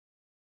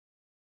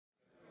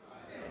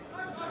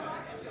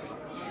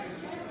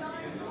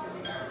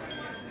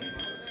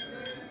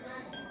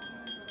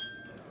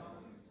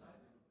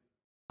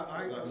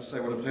say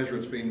what a pleasure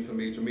it's been for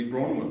me to meet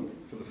Bronwyn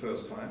for the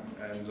first time,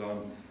 and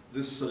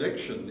this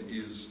selection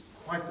is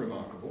quite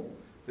remarkable.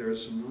 There are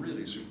some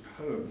really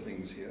superb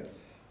things here.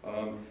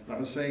 And I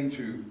was saying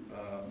to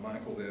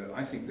Michael there,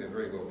 I think they're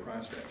very well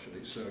priced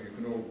actually, so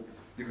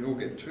you can all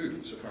get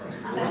two so far as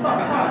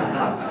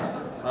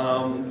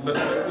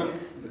the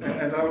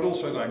and I would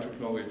also like to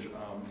acknowledge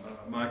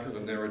Michael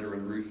and Nerida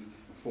and Ruth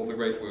for the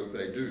great work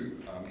they do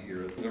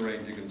here at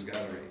Lauraine Diggins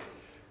Gallery.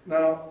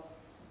 Now,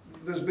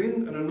 there's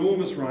been an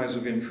enormous rise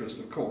of interest,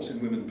 of course, in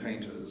women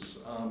painters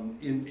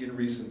in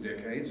recent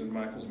decades, and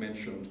Michael's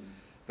mentioned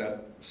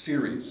that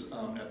series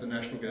at the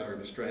National Gallery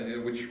of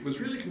Australia, which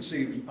was really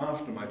conceived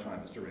after my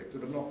time as director,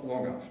 but not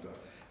long after,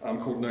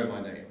 called Know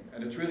My Name.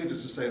 And it's really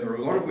just to say there are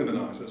a lot of women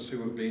artists who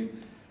have been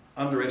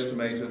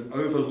underestimated,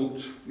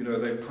 overlooked, you know,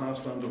 they've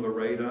passed under the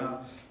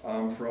radar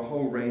for a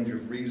whole range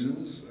of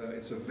reasons.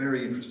 It's a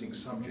very interesting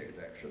subject,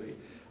 actually.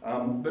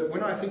 But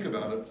when I think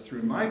about it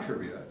through my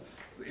career,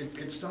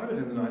 it started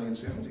in the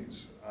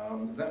 1970s.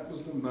 That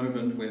was the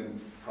moment when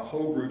a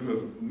whole group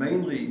of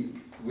mainly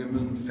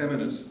women,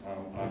 feminist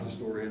art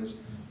historians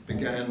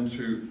began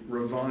to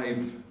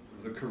revive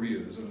the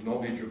careers and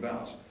knowledge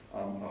about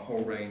a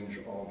whole range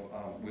of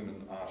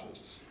women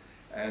artists.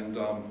 And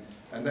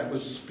that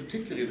was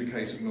particularly the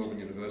case at Melbourne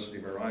University,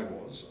 where I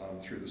was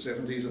through the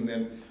 70s. And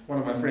then one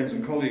of my friends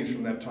and colleagues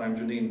from that time,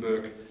 Janine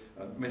Burke,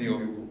 many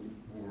of you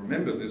will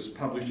remember this,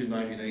 published in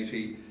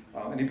 1980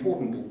 an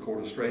important book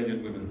called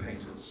Australian Women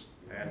Painters.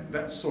 And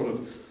that sort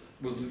of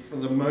was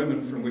from the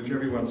moment from which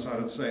everyone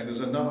started saying there's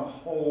another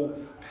whole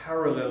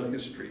parallel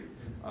history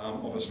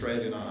of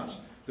Australian art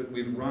that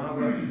we've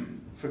rather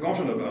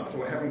forgotten about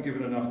or haven't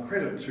given enough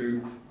credit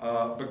to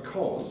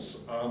because,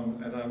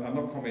 and I'm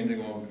not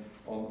commenting on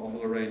the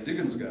Lauraine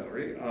Diggins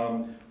Gallery,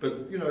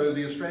 but you know,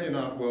 the Australian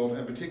art world,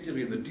 and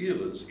particularly the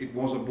dealers, it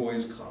was a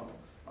boys' club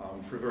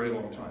for a very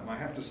long time. I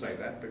have to say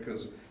that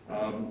because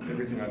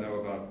everything I know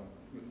about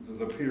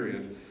the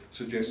period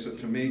suggests it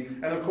to me.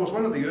 And of course,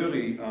 one of the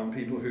early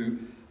people who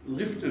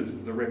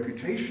lifted the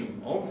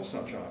reputation of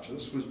such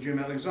artists was Jim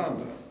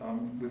Alexander,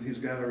 with his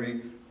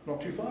gallery not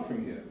too far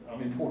from here,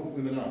 important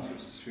women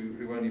artists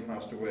who only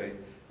passed away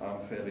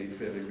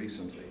fairly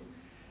recently.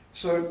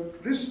 So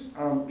this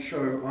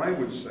show, I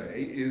would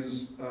say,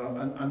 is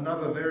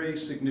another very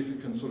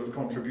significant sort of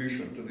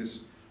contribution to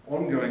this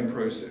ongoing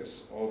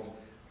process of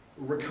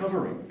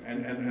recovering,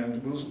 and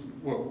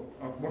well,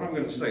 what I'm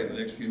going to say in the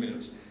next few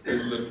minutes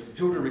is that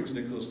Hilda Rix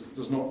Nicholas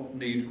does not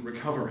need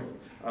recovering,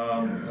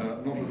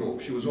 not at all.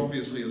 She was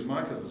obviously, as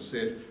Michael has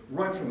said,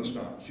 right from the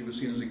start, she was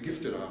seen as a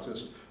gifted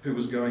artist who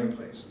was going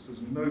places.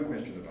 There's no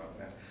question about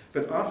that.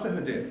 But after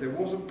her death, there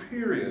was a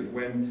period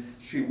when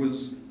she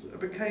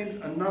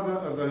became another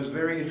of those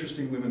very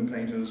interesting women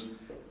painters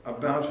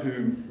about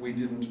whom we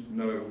didn't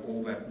know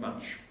all that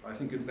much. I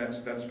think that's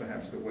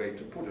perhaps the way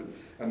to put it.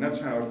 And that's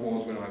how it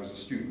was when I was a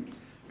student.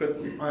 But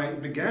I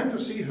began to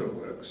see her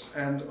works,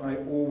 and I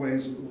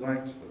always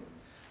liked them.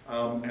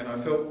 And I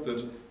felt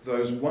that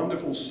those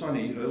wonderful,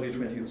 sunny, early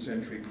 20th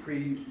century,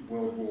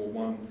 pre-World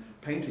War I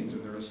paintings,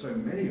 and there are so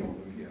many of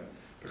them here,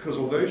 because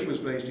although she was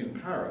based in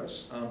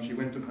Paris, she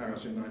went to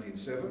Paris in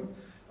 1907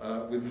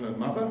 with her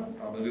mother,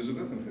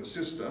 Elizabeth, and her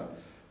sister.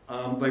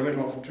 They went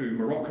off to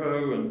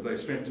Morocco and they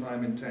spent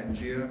time in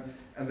Tangier,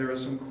 and there are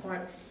some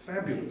quite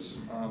fabulous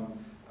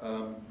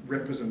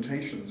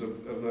representations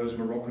of those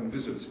Moroccan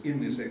visits in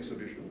this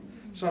exhibition.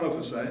 Some are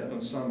for sale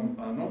and some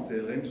are not.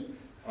 They're lent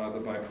either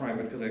by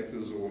private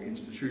collectors or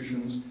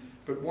institutions.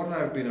 But what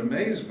I've been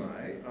amazed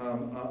by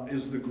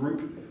is the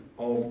group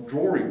of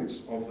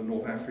drawings of the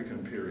North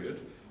African period,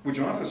 which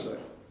are for sale.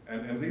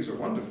 And these are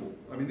wonderful.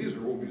 I mean, these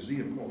are all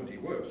museum quality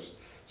works.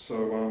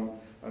 So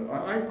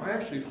I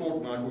actually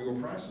thought, Michael, your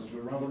prices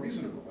were rather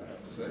reasonable, I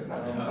have to say.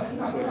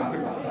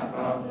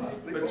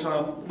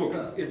 Look,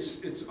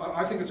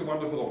 I think it's a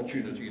wonderful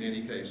opportunity in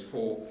any case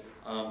for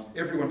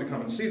everyone to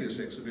come and see this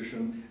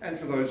exhibition, and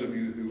for those of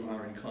you who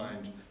are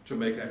inclined to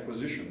make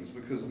acquisitions,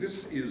 because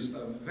this is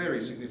a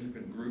very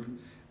significant group,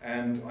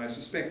 and I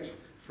suspect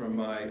from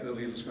my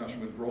earlier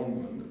discussion with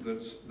Bronwyn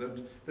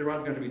that there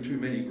aren't going to be too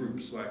many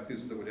groups like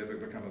this that would ever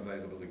become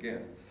available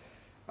again.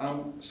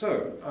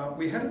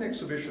 We had an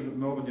exhibition at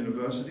Melbourne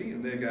University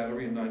in their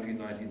gallery in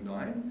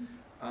 1999,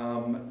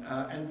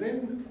 and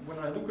then when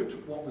I look at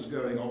what was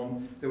going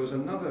on, there was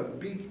another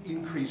big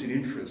increase in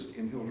interest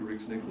in Hilda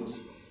Rix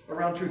Nicholas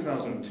around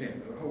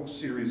 2010. A whole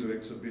series of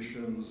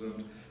exhibitions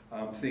and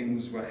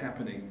things were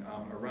happening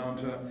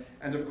around her.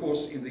 And of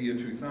course, in the year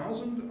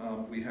 2000,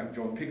 we have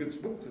John Pigot's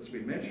book that's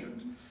been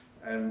mentioned,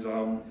 and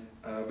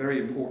a very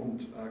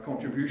important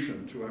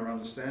contribution to our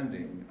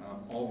understanding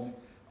of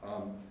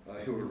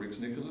Hilda Rix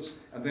Nicholas.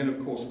 And then, of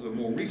course, the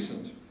more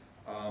recent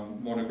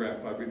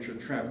monograph by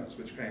Richard Travers,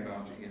 which came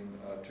out in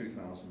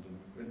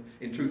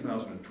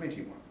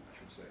 2021, I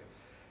should say.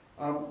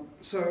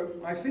 So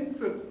I think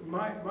that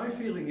my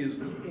feeling is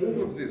that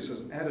all of this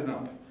has added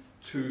up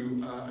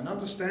to an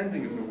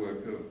understanding of the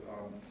work of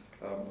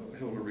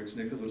Hilda Rix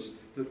Nicholas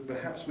that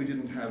perhaps we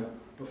didn't have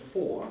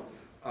before,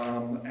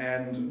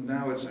 and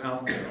now it's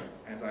out there.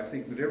 And I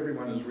think that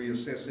everyone is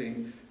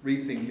reassessing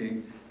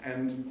rethinking,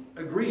 and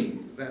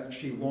agreeing that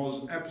she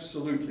was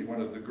absolutely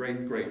one of the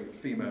great, great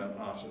female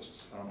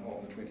artists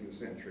of the 20th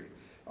century,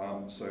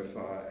 so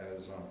far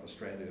as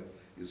Australia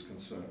is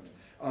concerned.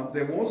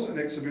 There was an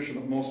exhibition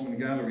at Mosman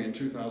Gallery in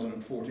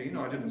 2014.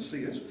 I didn't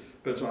see it,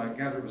 but I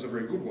gather it was a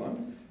very good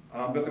one.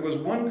 But there was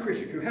one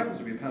critic, who happens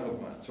to be a pal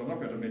of mine, so I'm not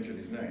going to mention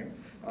his name,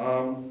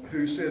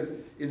 who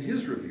said in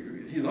his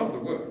review, he loved the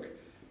work,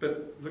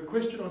 but the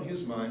question on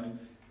his mind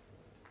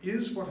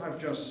is what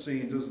I've just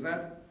seen, does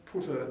that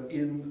put her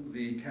in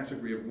the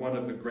category of one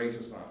of the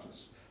greatest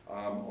artists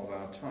of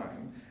our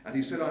time? And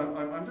he said,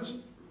 I'm just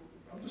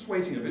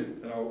waiting a bit,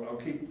 and I'll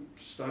keep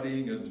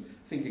studying and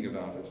thinking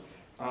about it.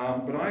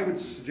 But I would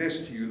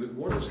suggest to you that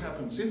what has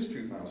happened since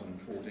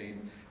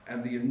 2014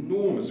 and the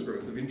enormous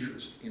growth of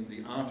interest in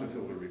the art of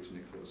Hilda Rix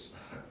Nicholas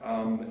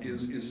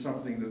is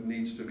something that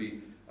needs to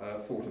be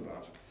thought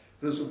about.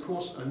 There's, of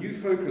course, a new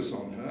focus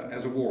on her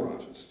as a war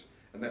artist,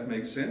 and that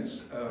makes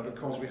sense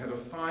because we had a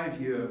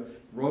 5-year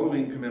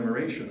rolling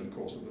commemoration, of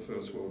course, of the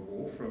First World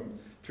War from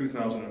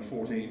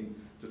 2014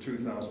 to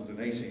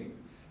 2018.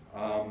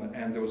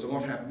 And there was a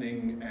lot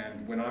happening,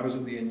 and when I was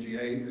at the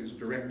NGA as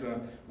director,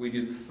 we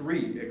did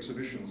 3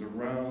 exhibitions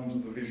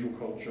around the visual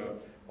culture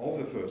of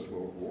the First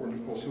World War, and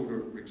of course Hilda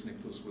Rix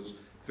Nicholas was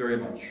very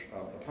much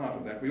a part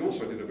of that. We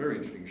also did a very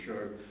interesting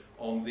show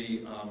on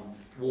the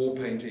war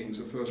paintings,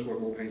 the First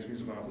World War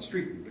paintings of Arthur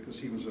Streeton, because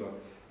he was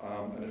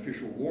an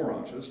official war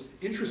artist.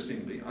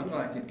 Interestingly,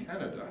 unlike in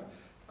Canada,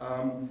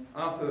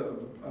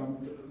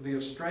 the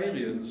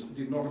Australians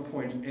did not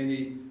appoint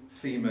any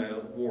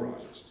female war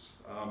artists.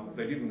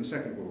 They did in the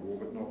Second World War,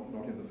 but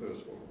not in the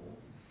First World War.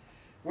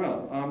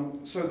 Well,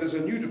 so there's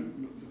a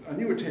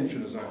new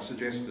attention, as I've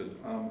suggested,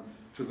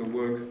 to the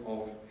work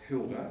of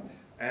Hilda,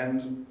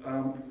 and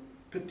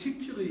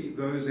particularly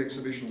those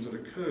exhibitions that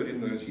occurred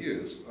in those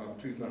years,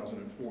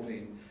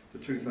 2014 to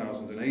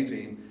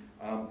 2018,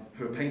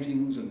 her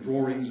paintings and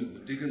drawings of the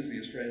diggers, the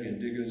Australian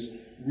diggers,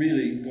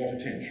 really got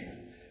attention.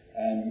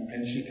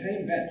 And she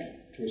came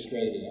back to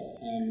Australia.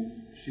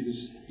 She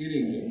was in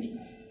England,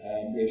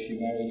 where she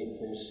married, of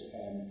course,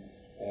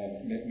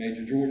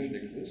 Major George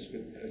Nicholas,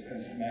 but as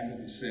Michael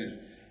has said,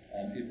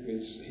 it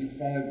was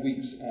 5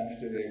 weeks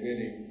after their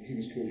wedding, he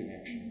was killed in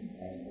action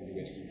on the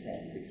Western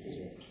Front, which was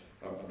an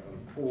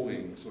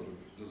appalling sort of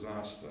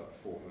disaster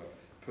for her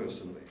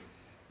personally.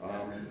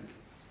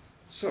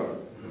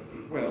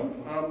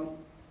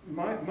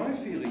 My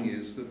feeling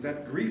is that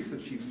that grief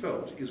that she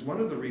felt is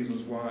one of the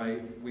reasons why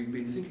we've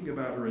been thinking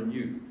about her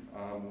anew,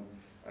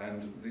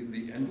 and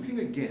looking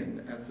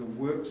again at the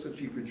works that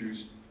she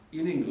produced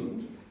in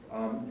England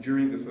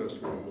during the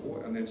First World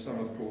War, and then some,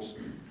 of course,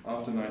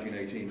 after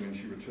 1918 when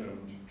she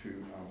returned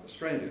to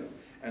Australia.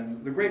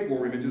 And the Great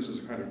War images is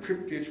a kind of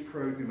triptych,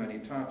 pro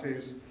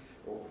humanitates,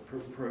 or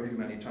pro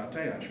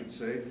humanitate, I should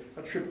say,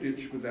 a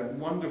triptych with that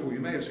wonderful, you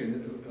may have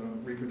seen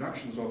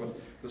reproductions of it,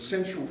 the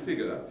central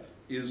figure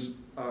is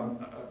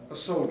a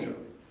soldier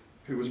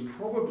who was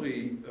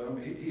probably,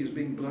 he is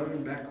being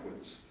blown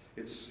backwards.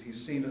 He's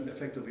seen it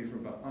effectively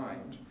from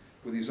behind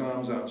with his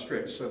arms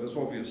outstretched, so there's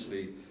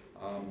obviously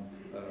a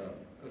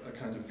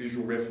kind of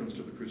visual reference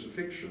to the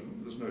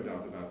crucifixion, there's no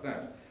doubt about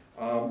that.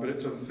 But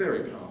it's a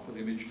very powerful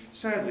image.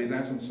 Sadly,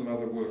 that and some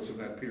other works of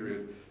that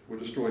period were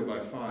destroyed by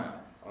fire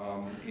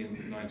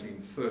in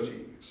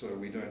 1930, so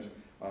we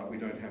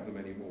don't have them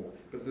anymore.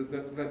 But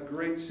that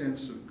great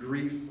sense of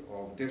grief,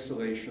 of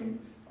desolation,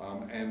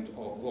 and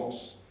of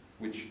loss,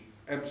 which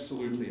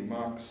absolutely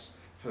marks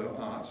her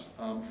art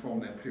from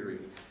that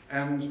period.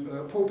 And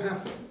Paul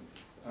Paffin,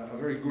 a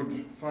very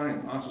good,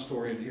 fine art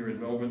historian here in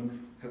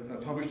Melbourne,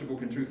 published a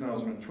book in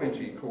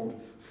 2020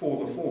 called For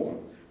the Fallen.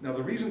 Now,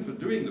 the reason for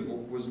doing the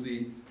book was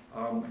the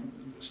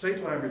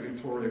State Library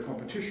Victoria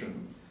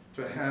competition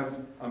to have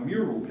a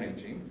mural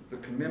painting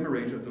that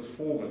commemorated the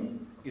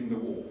fallen in the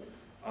war.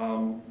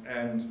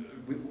 And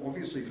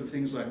obviously for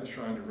things like the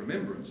Shrine of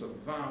Remembrance, a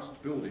vast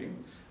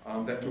building,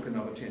 that took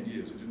another 10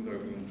 years. It didn't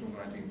open until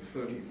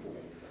 1934.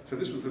 So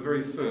this was the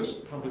very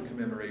first public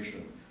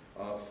commemoration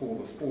for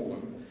the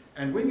fallen.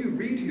 And when you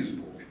read his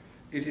book,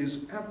 it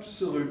is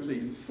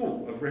absolutely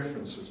full of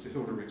references to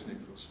Hilda Rix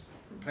Nicholas.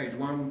 From page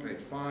 1, page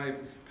 5,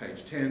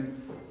 page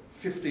 10,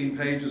 15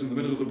 pages in the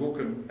middle of the book,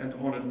 and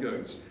on it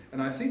goes.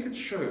 And I think it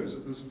shows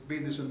that there's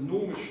been this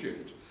enormous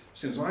shift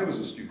since I was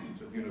a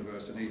student at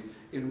university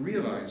in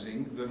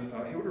realizing that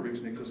Hilda Rix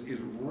Nicholas is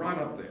right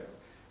up there.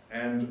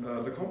 And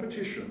the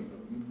competition,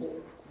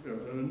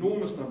 an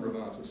enormous number of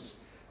artists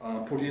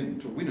put in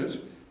to win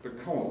it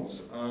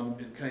because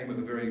it came with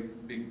a very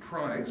big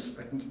prize,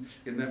 and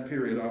in that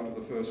period after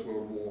the First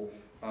World War,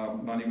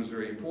 money was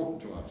very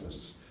important to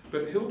artists.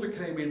 But Hilda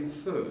came in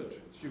third.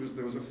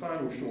 There was a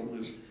final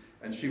shortlist,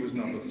 and she was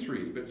number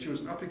 3. But she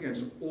was up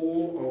against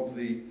all of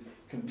the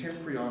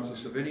contemporary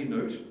artists of any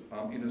note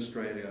in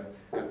Australia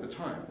at the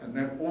time. And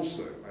that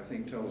also, I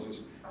think, tells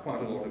us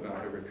quite a lot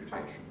about her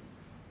reputation.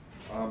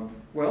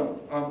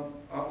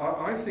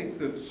 I think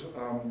that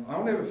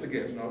I'll never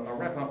forget, and I'll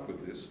wrap up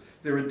with this,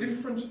 there are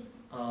different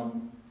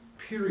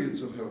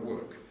periods of her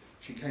work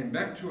She came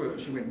back to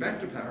she went back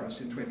to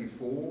Paris in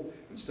 '24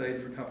 and stayed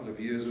for a couple of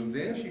years, and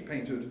there she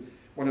painted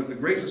one of the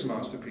greatest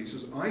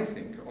masterpieces, I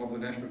think, of the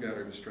National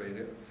Gallery of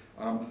Australia.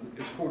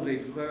 It's called Les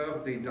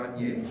Fleurs des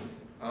Damiers,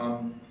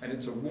 and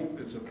it's a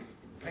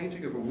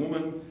painting of a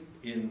woman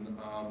in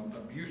a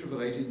beautiful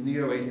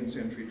neo-18th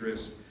century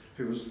dress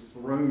who has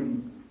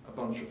thrown a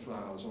bunch of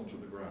flowers onto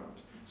the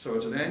ground. So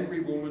it's an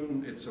angry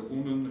woman, it's a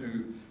woman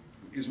who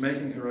is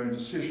making her own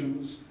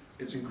decisions.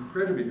 It's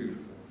incredibly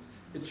beautiful.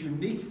 It's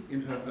unique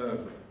in her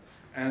oeuvre.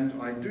 And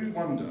I do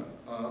wonder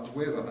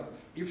whether,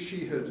 if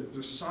she had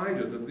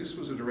decided that this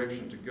was a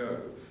direction to go,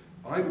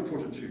 I would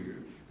put it to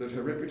you that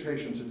her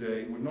reputation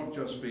today would not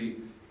just be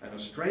an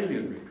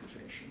Australian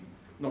reputation,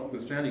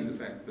 notwithstanding the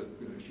fact that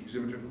she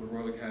exhibited at the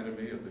Royal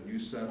Academy, at the New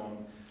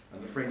Salon,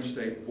 and the French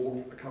state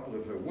bought a couple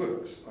of her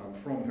works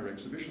from her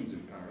exhibitions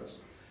in Paris.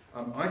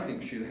 I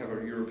think she'd have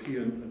a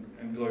European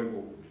and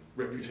global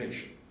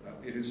reputation.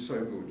 It is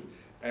so good.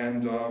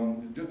 And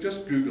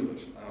just Google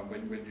it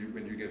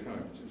when you get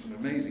home. It's an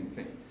amazing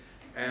thing.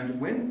 And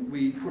when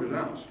we put it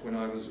out, when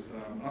I was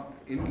up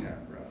in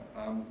Canberra,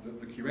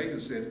 the curator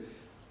said,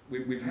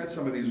 we've had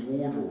some of these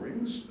war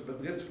drawings,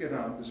 but let's get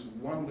out this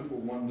wonderful,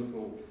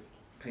 wonderful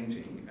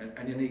painting,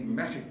 an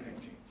enigmatic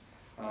painting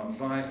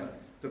by her.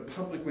 The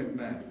public went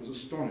mad. It was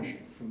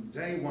astonishing. From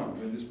day one,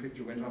 when this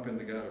picture went up in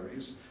the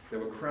galleries, there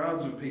were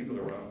crowds of people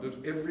around it.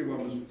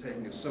 Everyone was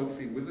taking a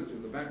selfie with it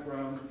in the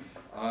background.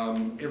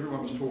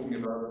 Everyone was talking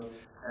about it.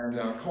 And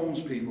our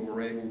comms people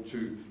were able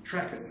to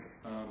track it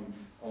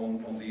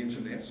on the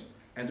internet,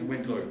 and it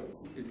went global.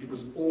 It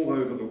was all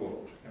over the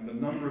world. And the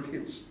number of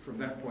hits from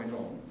that point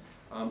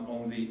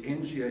on the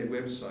NGA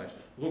website,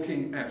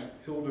 looking at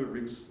Hilda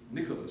Rix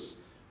Nicholas,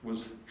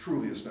 was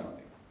truly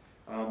astounding.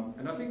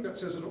 And I think that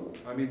says it all.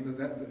 I mean,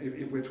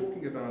 if we're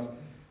talking about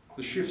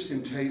the shifts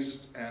in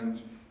taste and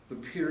the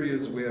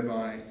periods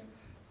whereby,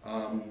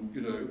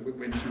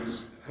 when she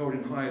was held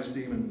in high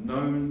esteem and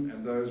known,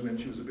 and those when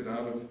she was a bit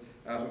out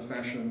of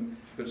fashion,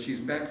 but she's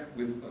back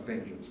with a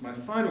vengeance. My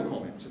final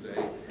comment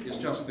today is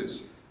just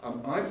this.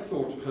 I've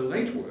thought her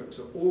late works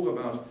are all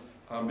about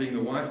being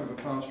the wife of a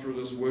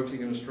pastoralist,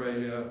 working in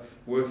Australia,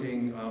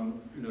 working, on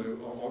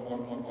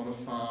a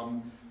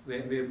farm.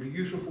 They're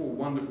beautiful,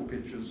 wonderful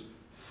pictures,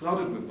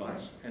 flooded with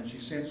light, and she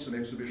sent some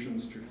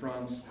exhibitions to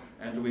France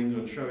and to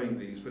England showing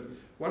these. But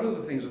one of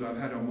the things that I've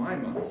had on my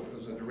mind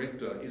as a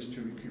director is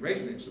to curate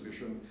an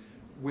exhibition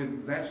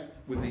with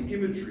the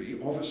imagery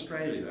of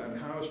Australia and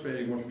how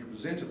Australia wanted to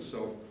present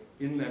itself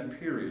in that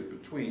period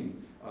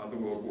between the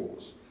world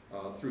wars,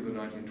 through the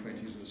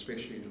 1920s and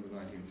especially into the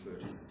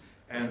 1930s.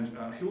 And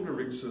Hilda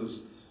Rix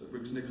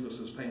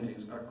Nicholas's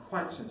paintings are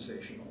quite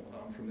sensational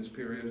from this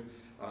period.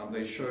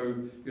 They show,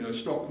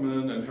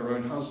 Stockman and her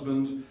own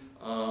husband.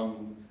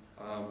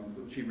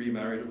 She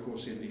remarried, of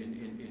course, in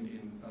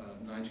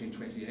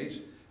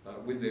 1928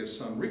 with their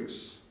son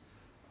Rix,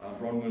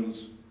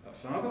 Bronwyn's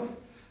father,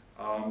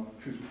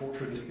 whose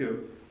portrait is here.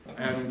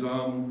 And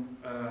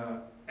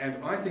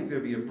I think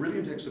there'd be a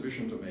brilliant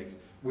exhibition to make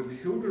with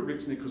Hilda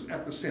Rix Nicholas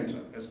at the centre,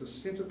 as the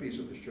centrepiece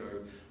of the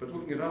show, but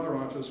looking at other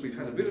artists. We've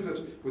had a bit of it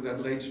with that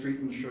Late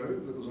Streeton show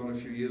that was on a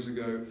few years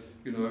ago,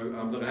 the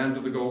land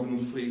of the golden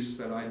fleece,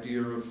 that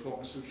idea of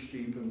flocks of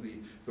sheep and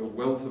the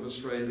wealth of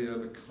Australia,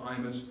 the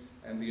climate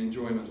and the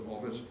enjoyment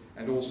of it,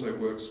 and also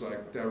works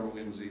like Darrell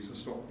Lindsay's The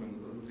Stockman,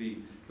 the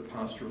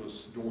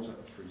pastoralist's daughter,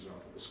 for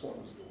example, the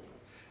squatter's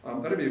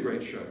daughter. That'd be a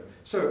great show.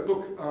 So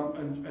look,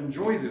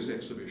 enjoy this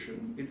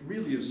exhibition. It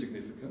really is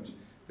significant.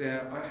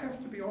 I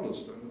have to be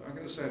honest, and I'm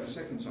going to say it a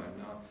second time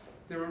now,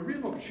 there are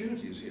real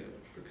opportunities here,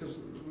 because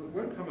it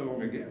won't come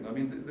along again. I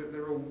mean,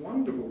 there are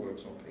wonderful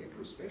works on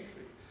paper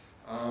especially,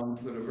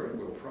 that are very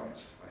well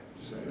priced, I have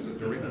to say, as a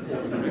direct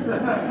form.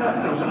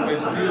 I was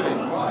always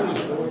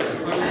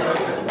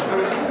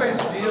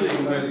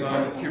dealing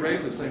with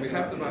curators saying, we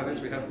have to buy this,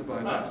 we have to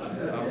buy that.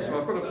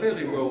 So I've got a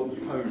fairly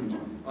well-honed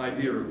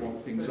idea of what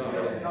things are.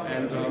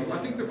 And I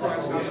think the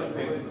prices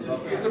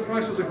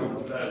are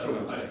good, that's what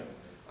I'm saying.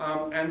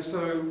 And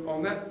so,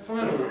 on that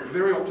final,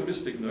 very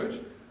optimistic note,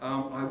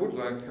 I would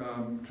like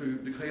to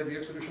declare the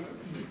exhibition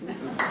open.